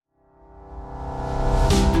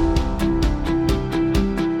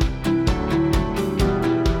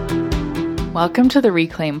Welcome to the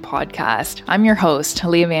Reclaim Podcast. I'm your host,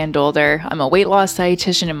 Leah Van Dolder. I'm a weight loss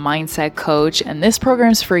dietitian and mindset coach, and this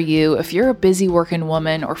program's for you if you're a busy working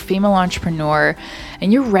woman or female entrepreneur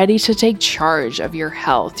and you're ready to take charge of your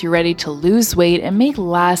health. You're ready to lose weight and make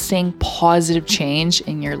lasting positive change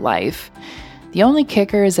in your life. The only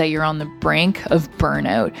kicker is that you're on the brink of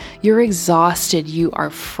burnout. You're exhausted, you are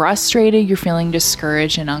frustrated, you're feeling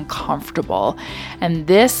discouraged and uncomfortable. And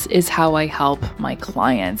this is how I help my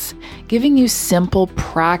clients, giving you simple,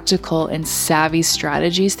 practical, and savvy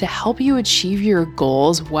strategies to help you achieve your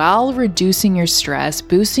goals while reducing your stress,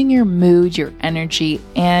 boosting your mood, your energy,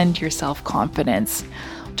 and your self-confidence.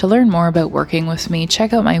 To learn more about working with me,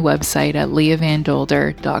 check out my website at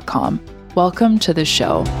leahvandolder.com. Welcome to the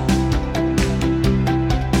show.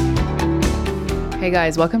 Hey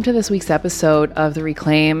guys, welcome to this week's episode of the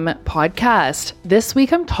Reclaim Podcast. This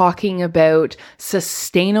week I'm talking about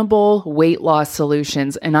sustainable weight loss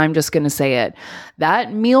solutions, and I'm just going to say it.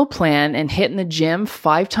 That meal plan and hitting the gym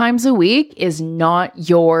 5 times a week is not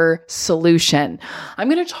your solution. I'm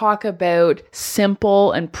going to talk about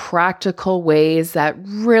simple and practical ways that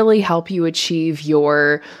really help you achieve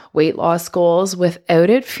your weight loss goals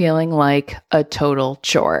without it feeling like a total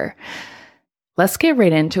chore. Let's get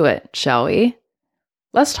right into it, shall we?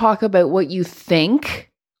 Let's talk about what you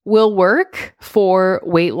think will work for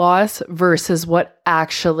weight loss versus what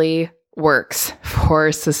actually works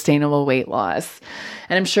for sustainable weight loss.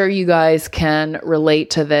 And I'm sure you guys can relate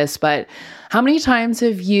to this, but how many times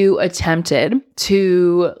have you attempted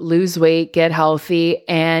to lose weight, get healthy,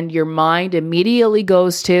 and your mind immediately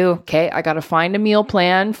goes to, okay, I got to find a meal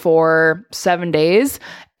plan for 7 days,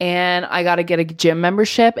 and I got to get a gym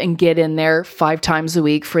membership and get in there 5 times a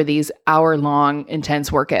week for these hour-long intense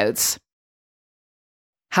workouts.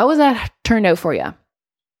 How has that turned out for you?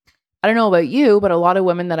 I don't know about you, but a lot of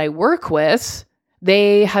women that I work with,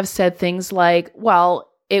 they have said things like, well,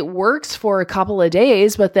 it works for a couple of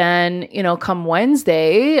days, but then, come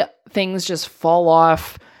Wednesday, things just fall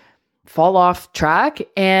off track,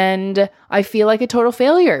 and I feel like a total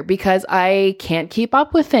failure because I can't keep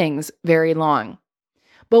up with things very long.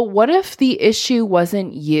 But what if the issue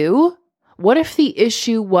wasn't you? What if the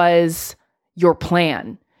issue was your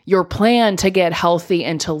plan to get healthy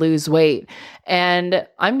and to lose weight? And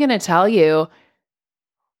I'm going to tell you,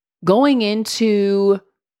 going into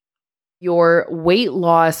your weight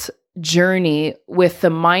loss journey with the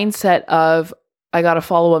mindset of, I got to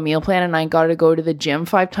follow a meal plan and I got to go to the gym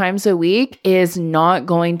 5 times a week is not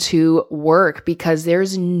going to work because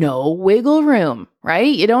there's no wiggle room,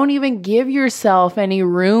 right? You don't even give yourself any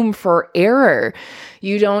room for error.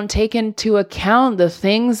 You don't take into account the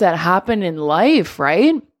things that happen in life,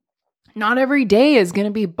 right? Not every day is going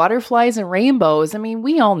to be butterflies and rainbows. I mean,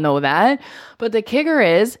 we all know that. But the kicker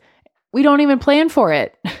is we don't even plan for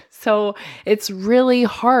it. So it's really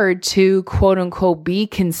hard to quote unquote be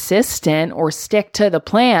consistent or stick to the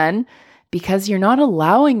plan because you're not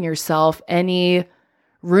allowing yourself any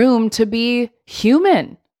room to be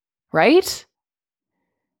human, right?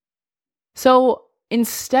 So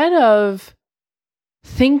instead of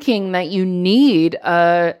thinking that you need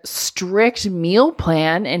a strict meal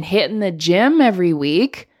plan and hitting the gym every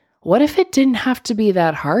week, what if it didn't have to be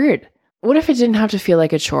that hard? What if it didn't have to feel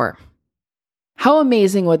like a chore? How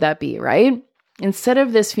amazing would that be, right? Instead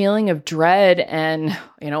of this feeling of dread and,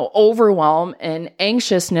 overwhelm and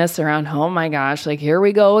anxiousness around, oh my gosh, like here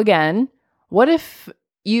we go again. What if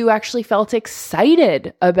you actually felt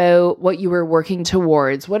excited about what you were working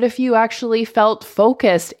towards? What if you actually felt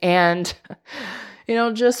focused and,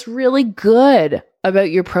 just really good about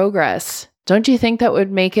your progress? Don't you think that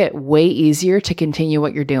would make it way easier to continue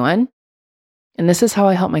what you're doing? And this is how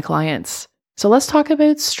I help my clients. So let's talk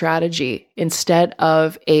about strategy instead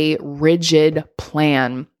of a rigid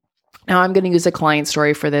plan. Now, I'm going to use a client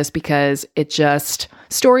story for this because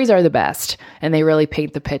stories are the best and they really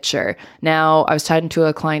paint the picture. Now, I was talking to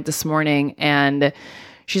a client this morning and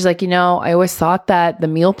she's like, I always thought that the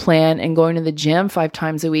meal plan and going to the gym 5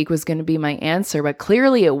 times a week was going to be my answer, but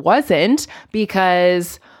clearly it wasn't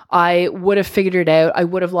because I would have figured it out. I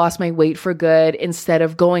would have lost my weight for good instead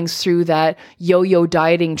of going through that yo-yo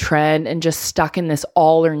dieting trend and just stuck in this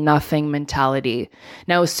all or nothing mentality.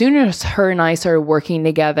 Now, as soon as her and I started working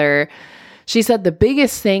together, she said the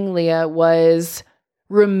biggest thing, Leah, was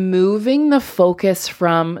removing the focus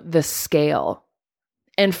from the scale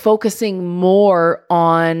and focusing more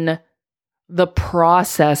on the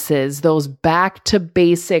processes, those back to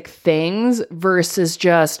basic things versus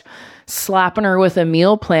just slapping her with a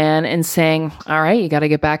meal plan and saying, all right, you got to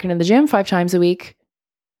get back into the gym 5 times a week,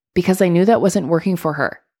 because I knew that wasn't working for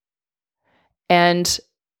her. And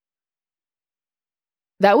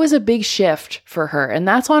That was a big shift for her. And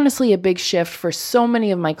that's honestly a big shift for so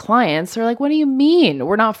many of my clients. They're like, what do you mean?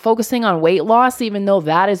 We're not focusing on weight loss, even though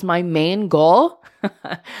that is my main goal?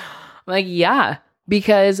 I'm like, yeah,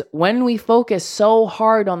 because when we focus so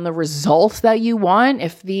hard on the results that you want,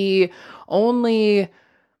 if the only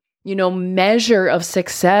measure of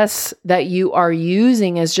success that you are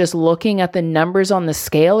using is just looking at the numbers on the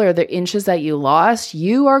scale or the inches that you lost,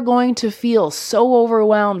 you are going to feel so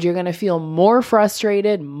overwhelmed. You're going to feel more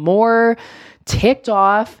frustrated, more ticked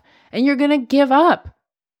off, and you're going to give up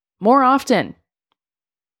more often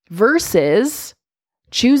versus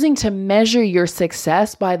choosing to measure your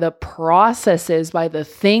success by the processes, by the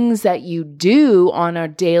things that you do on a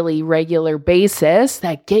daily, regular basis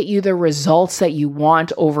that get you the results that you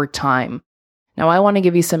want over time. Now, I want to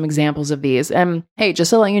give you some examples of these. And hey, just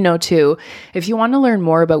to let you know too, if you want to learn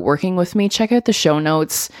more about working with me, check out the show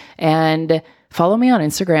notes and follow me on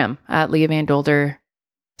Instagram at Leah Van Dolder.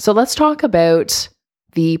 So let's talk about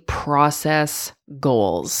the process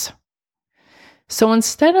goals. So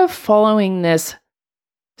instead of following this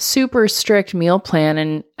super strict meal plan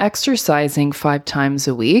and exercising 5 times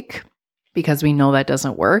a week, because we know that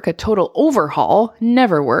doesn't work, a total overhaul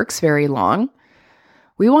never works very long.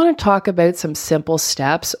 We want to talk about some simple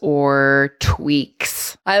steps or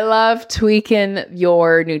tweaks. I love tweaking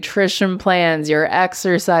your nutrition plans, your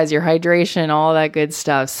exercise, your hydration, all that good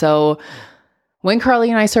stuff. So when Carly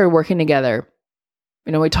and I started working together,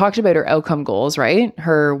 we talked about her outcome goals, right?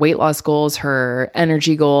 Her weight loss goals, her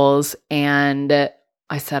energy goals, and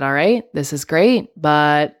I said, all right, this is great,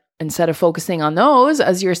 but instead of focusing on those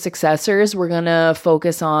as your successors, we're going to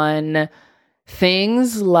focus on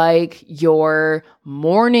things like your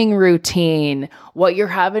morning routine, what you're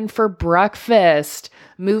having for breakfast,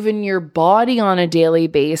 moving your body on a daily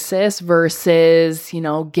basis versus,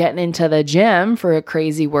 getting into the gym for a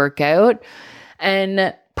crazy workout,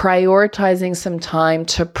 and prioritizing some time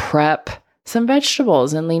to prep some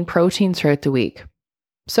vegetables and lean protein throughout the week.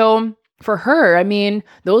 So for her,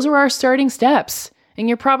 those were our starting steps. And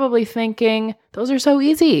you're probably thinking, those are so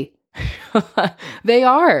easy. They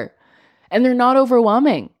are. And they're not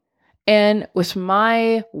overwhelming. And with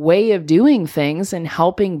my way of doing things and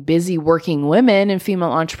helping busy working women and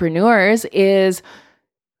female entrepreneurs is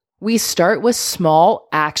we start with small,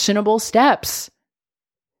 actionable steps.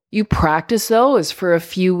 You practice those for a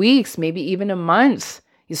few weeks, maybe even a month.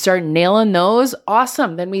 You start nailing those,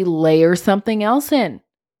 awesome. Then we layer something else in.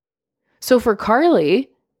 So for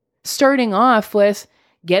Carly, starting off with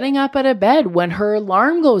getting up out of bed when her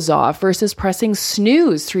alarm goes off versus pressing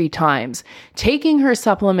snooze 3 times, taking her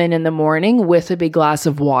supplement in the morning with a big glass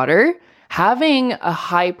of water, having a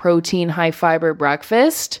high protein, high fiber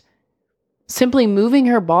breakfast, simply moving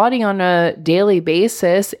her body on a daily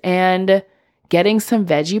basis and getting some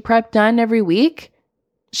veggie prep done every week.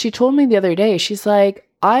 She told me the other day, she's like,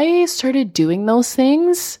 I started doing those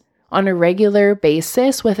things on a regular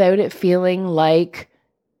basis without it feeling like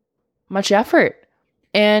much effort.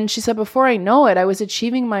 And she said, before I know it, I was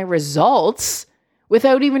achieving my results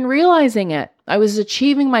without even realizing it. I was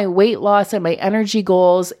achieving my weight loss and my energy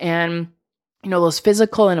goals and, those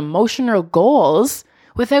physical and emotional goals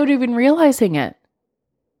without even realizing it.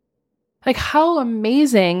 Like, how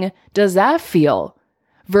amazing does that feel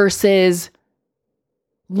versus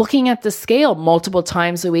looking at the scale multiple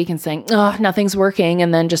times a week and saying, oh, nothing's working,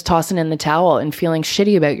 and then just tossing in the towel and feeling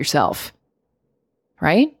shitty about yourself,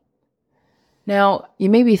 right? Now, you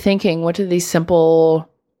may be thinking, what do these simple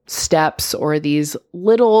steps or these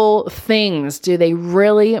little things, do they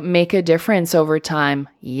really make a difference over time?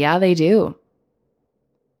 Yeah, they do.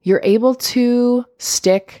 You're able to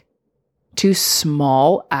stick to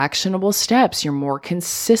small, actionable steps. You're more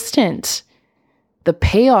consistent. The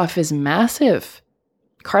payoff is massive.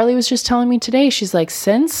 Carly was just telling me today, she's like,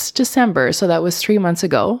 since December, so that was 3 months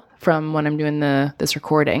ago from when I'm doing this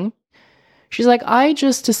recording, she's like, I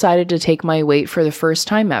just decided to take my weight for the first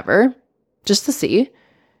time ever, just to see.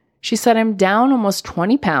 She said, I'm down almost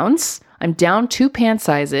 20 pounds. I'm down 2 pant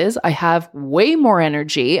sizes. I have way more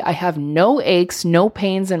energy. I have no aches, no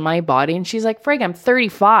pains in my body. And she's like, Frig, I'm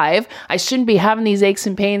 35. I shouldn't be having these aches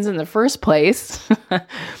and pains in the first place.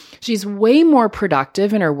 She's way more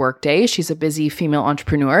productive in her workday. She's a busy female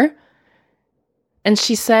entrepreneur. And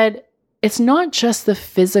she said, it's not just the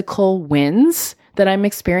physical wins that I'm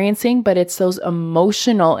experiencing, but it's those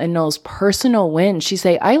emotional and those personal wins. She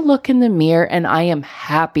say, I look in the mirror and I am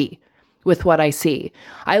happy with what I see.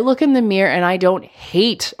 I look in the mirror and I don't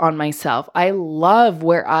hate on myself. I love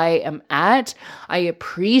where I am at. I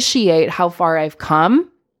appreciate how far I've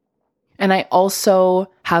come. And I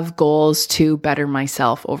also have goals to better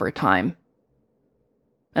myself over time.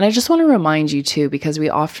 And I just want to remind you too, because we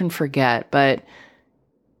often forget, but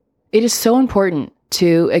it is so important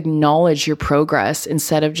to acknowledge your progress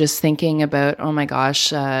instead of just thinking about, oh my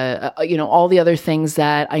gosh, all the other things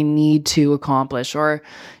that I need to accomplish or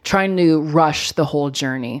trying to rush the whole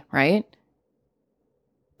journey, right?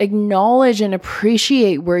 Acknowledge and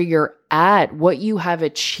appreciate where you're at, what you have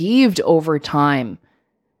achieved over time.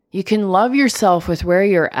 You can love yourself with where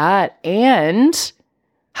you're at and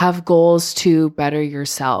have goals to better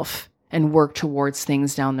yourself and work towards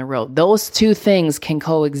things down the road. Those two things can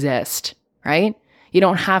coexist, right? You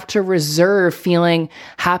don't have to reserve feeling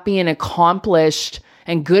happy and accomplished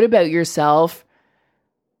and good about yourself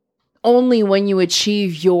only when you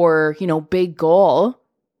achieve your, big goal.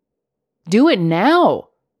 Do it now.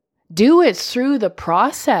 Do it through the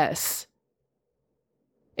process.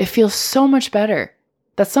 It feels so much better.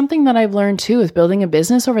 That's something that I've learned too with building a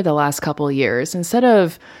business over the last couple of years. Instead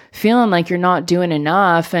of feeling like you're not doing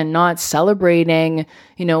enough and not celebrating,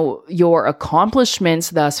 your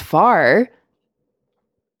accomplishments thus far,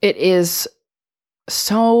 it is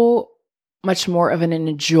so much more of an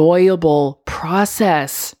enjoyable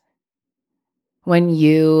process when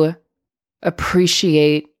you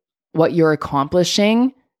appreciate what you're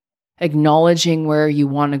accomplishing, acknowledging where you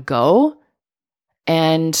want to go,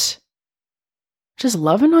 and just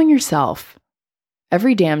loving on yourself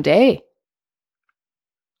every damn day.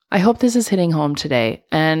 I hope this is hitting home today.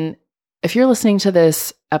 And if you're listening to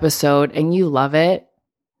this episode and you love it,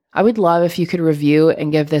 I would love if you could review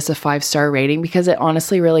and give this a 5-star rating, because it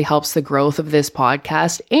honestly really helps the growth of this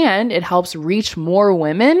podcast and it helps reach more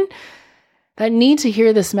women that need to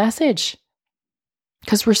hear this message.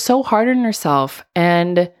 Because we're so hard on ourselves.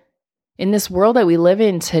 And in this world that we live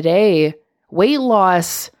in today, weight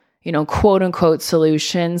loss, quote unquote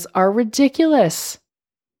solutions are ridiculous.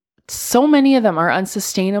 So many of them are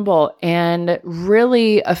unsustainable and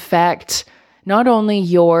really affect not only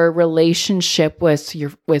your relationship with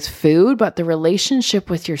food, but the relationship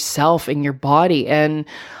with yourself and your body. And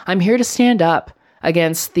I'm here to stand up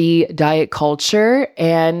against the diet culture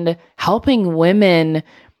and helping women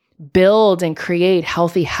build and create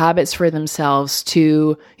healthy habits for themselves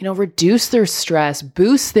to, reduce their stress,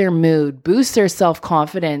 boost their mood, boost their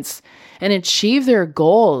self-confidence, and achieve their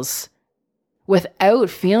goals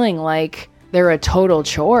without feeling like they're a total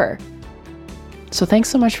chore. So thanks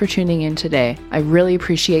so much for tuning in today. I really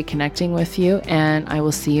appreciate connecting with you, and I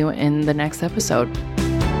will see you in the next episode.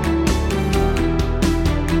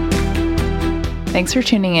 Thanks for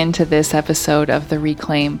tuning in to this episode of the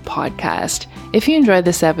Reclaim podcast. If you enjoyed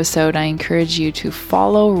this episode, I encourage you to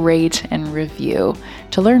follow, rate, and review.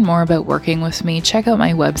 To learn more about working with me, check out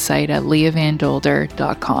my website at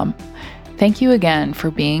leahvandolder.com. Thank you again for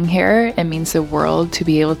being here. It means the world to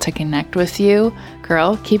be able to connect with you.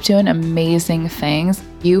 Girl, keep doing amazing things.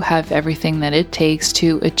 You have everything that it takes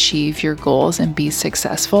to achieve your goals and be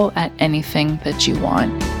successful at anything that you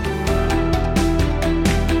want.